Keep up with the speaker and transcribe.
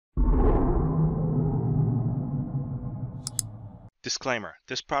Disclaimer: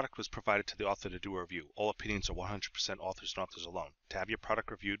 this product was provided to the author to do a review. All opinions are 100% authors and authors alone. To have your product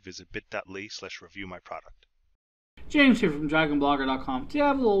reviewed, visit bit.ly/reviewmyproduct. James here from DragonBlogger.com. Today I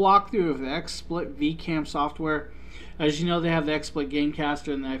have a little walkthrough of the Xsplit Vcam software. As you know, they have the Xsplit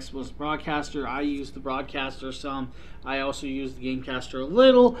Gamecaster and the Xsplit Broadcaster. I use the Broadcaster some. I also use the Gamecaster a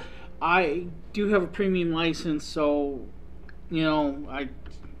little. I do have a premium license, so you know I'm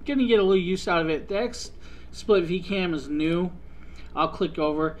gonna get a little use out of it. The Xsplit Vcam is new. I'll click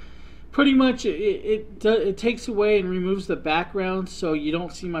over. Pretty much it takes away and removes the background, so you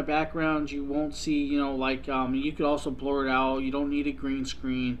don't see my background. You won't see, you know, like you could also blur it out. You don't need a green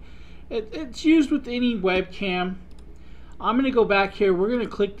screen. It's used with any webcam. I'm going to go back here. We're going to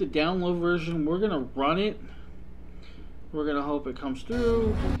click the download version. We're going to run it. We're going to hope it comes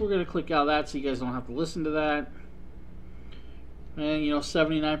through. We're going to click out of that so you guys don't have to listen to that. And you know,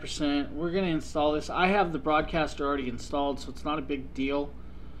 79%. We're going to install this. I have the Broadcaster already installed, so it's not a big deal.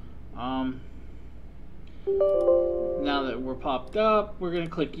 Now that we're popped up, we're going to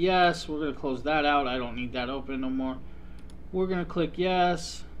click yes. We're going to close that out. I don't need that open no more. We're going to click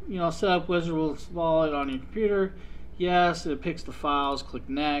yes. You know, setup wizard will install it on your computer. Yes, it picks the files. Click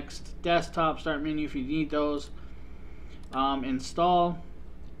next. Desktop, start menu if you need those. Install.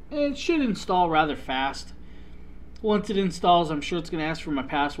 It should install rather fast. Once it installs, I'm sure it's going to ask for my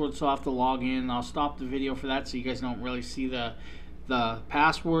password, so I'll have to log in. I'll stop the video for that so you guys don't really see the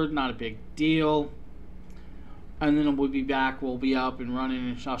password. Not a big deal. And then we'll be back. We'll be up and running,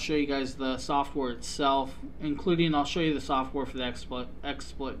 and I'll show you guys the software itself, including I'll show you the software for the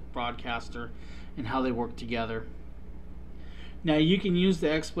XSplit Broadcaster and how they work together. Now you can use the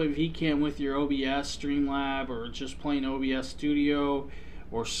XSplit Vcam with your OBS, Streamlab, or just plain OBS Studio,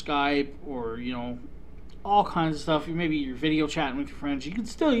 or Skype, or you know, all kinds of stuff. Maybe you're video chatting with your friends. You can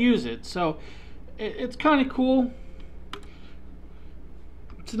still use it, so it's kind of cool.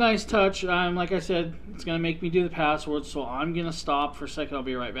 It's a nice touch. Like I said, it's going to make me do the password, so I'm going to stop for a second. I'll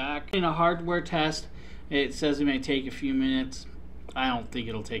be right back. In a hardware test, it says it may take a few minutes. I don't think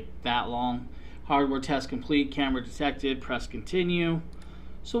it'll take that long. Hardware test complete. Camera detected. Press continue.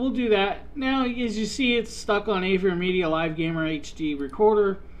 So we'll do that. Now, as you see, it's stuck on Aviar Media Live Gamer HD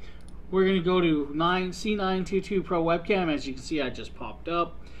recorder. We're going to go to C922 Pro webcam. As you can see, I just popped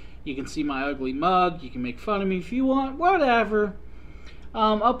up. You can see my ugly mug. You can make fun of me if you want. Whatever.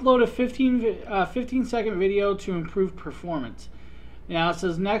 Upload a 15-second video to improve performance. Now it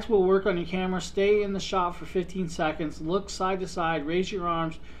says next we'll work on your camera. Stay in the shot for 15 seconds. Look side to side. Raise your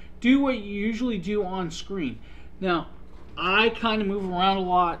arms. Do what you usually do on screen. Now I kind of move around a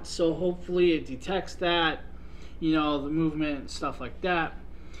lot, so hopefully it detects that, you know, the movement and stuff like that.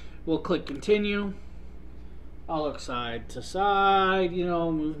 We'll click continue. I'll look side to side, you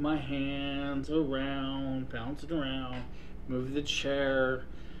know, move my hands around, bounce it around. Move the chair,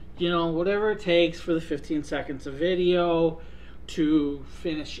 you know, whatever it takes for the 15 seconds of video to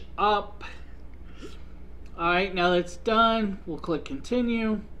finish up. Alright, now that's done, we'll click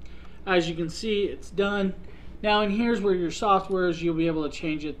continue. As you can see, it's done. Now, and here's where your software is. You'll be able to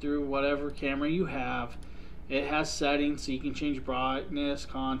change it through whatever camera you have. It has settings, so you can change brightness,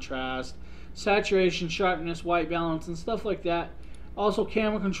 contrast, saturation, sharpness, white balance, and stuff like that. Also,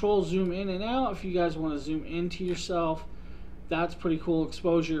 camera control, zoom in and out if you guys want to zoom into yourself. That's pretty cool.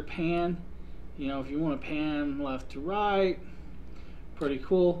 Exposure, pan, you know, if you want to pan left to right, pretty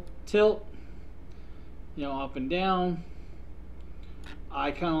cool. Tilt, you know, up and down.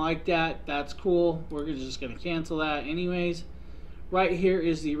 I kind of like that. That's cool. We're just going to cancel that anyways. Right here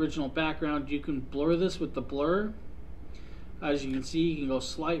is the original background. You can blur this with the blur. As you can see, you can go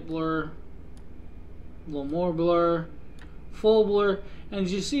slight blur, a little more blur, full blur. And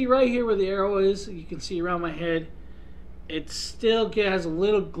as you see right here where the arrow is, you can see around my head, it still has a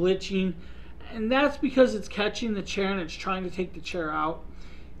little glitching, and that's because it's catching the chair and it's trying to take the chair out.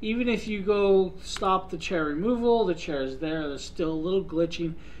 Even if you go stop the chair removal, the chair is there. There's still a little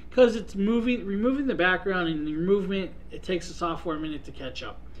glitching because it's removing the background, and your movement, it takes the software a minute to catch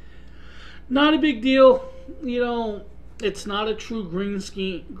up. Not a big deal, you know. It's not a true green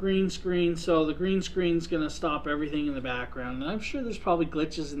screen, so the green screen's gonna stop everything in the background. And I'm sure there's probably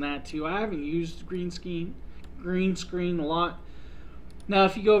glitches in that too. I haven't used green screen a lot. Now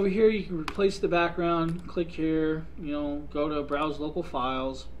if you go over here, you can replace the background. Click here, you know, go to browse local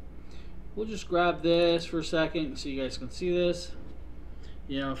files. We'll just grab this for a second so you guys can see this.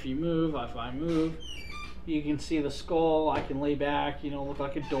 You know, if I move, you can see the skull. I can lay back, you know, look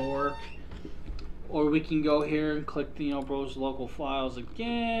like a dork. Or we can go here and click the, you know, browse local files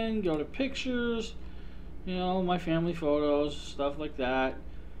again, go to pictures, you know, my family photos, stuff like that.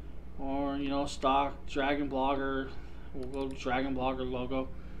 Or, you know, stock Dragon Blogger We'll go to Dragon Blogger logo.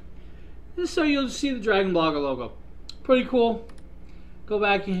 Just so you'll see the Dragon Blogger logo. Pretty cool. Go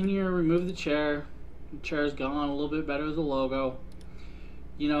back in here, remove the chair. The chair's gone, a little bit better with the logo.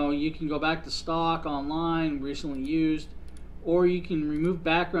 You know, you can go back to stock, online, recently used, or you can remove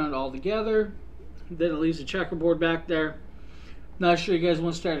background altogether. Then it leaves a checkerboard back there. Not sure you guys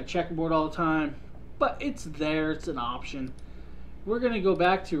want to start a checkerboard all the time, but it's there, it's an option. We're going to go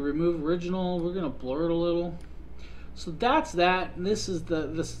back to remove original. We're going to blur it a little. So that's that. And this is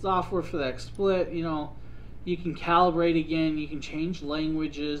the software for the XSplit. You know, you can calibrate again. You can change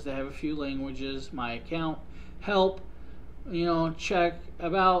languages. They have a few languages. My account, help, you know, check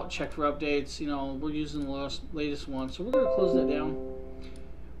about, check for updates. You know, we're using the latest one. So we're going to close that down.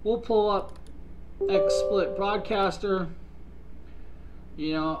 We'll pull up XSplit Broadcaster.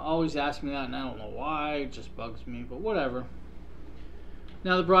 You know, always ask me that, and I don't know why. It just bugs me, but whatever.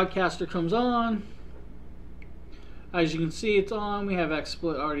 Now the broadcaster comes on. As you can see, it's on. We have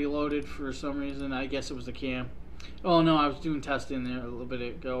XSplit already loaded for some reason. I guess it was the cam. Oh no, I was doing testing there a little bit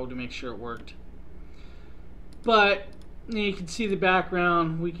ago to make sure it worked. But you can see the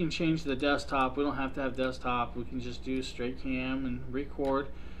background. We can change the desktop. We don't have to have desktop. We can just do straight cam and record.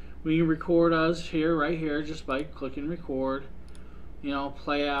 We can record us here, right here, just by clicking record. You know,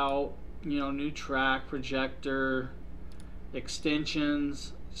 play out, you know, new track, projector,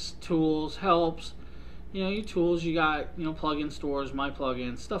 extensions, tools, helps. You know, your tools, you got, you know, plugin stores, my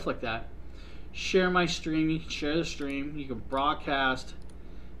plugins, stuff like that. Share my stream, you can share the stream. You can broadcast.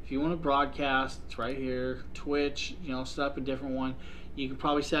 If you want to broadcast, it's right here. Twitch, you know, set up a different one. You can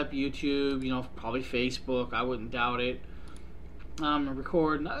probably set up YouTube, you know, probably Facebook, I wouldn't doubt it.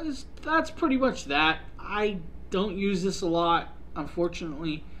 Record, that's pretty much that. I don't use this a lot.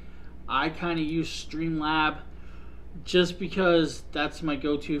 Unfortunately, I kind of use Streamlab just because that's my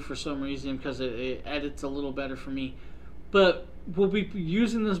go-to for some reason, because it edits a little better for me. But we'll be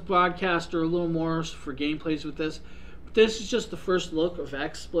using this broadcaster a little more for gameplays with this. This is just the first look of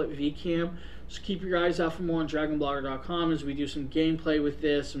XSplit Vcam. So keep your eyes out for more on dragonblogger.com as we do some gameplay with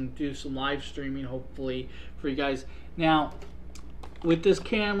this and do some live streaming, hopefully, for you guys. Now, with this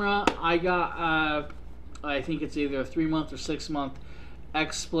camera, I got I think it's either a 3-month or 6-month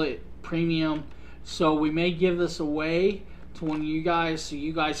XSplit Premium. So we may give this away to one of you guys so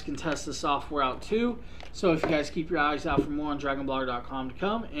you guys can test the software out too. So if you guys keep your eyes out for more on dragonblogger.com to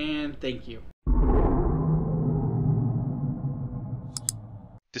come, and thank you.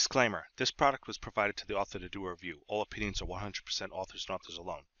 Disclaimer. This product was provided to the author to do a review. All opinions are 100% authors and authors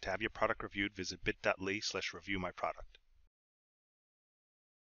alone. To have your product reviewed, visit bit.ly/reviewmyproduct.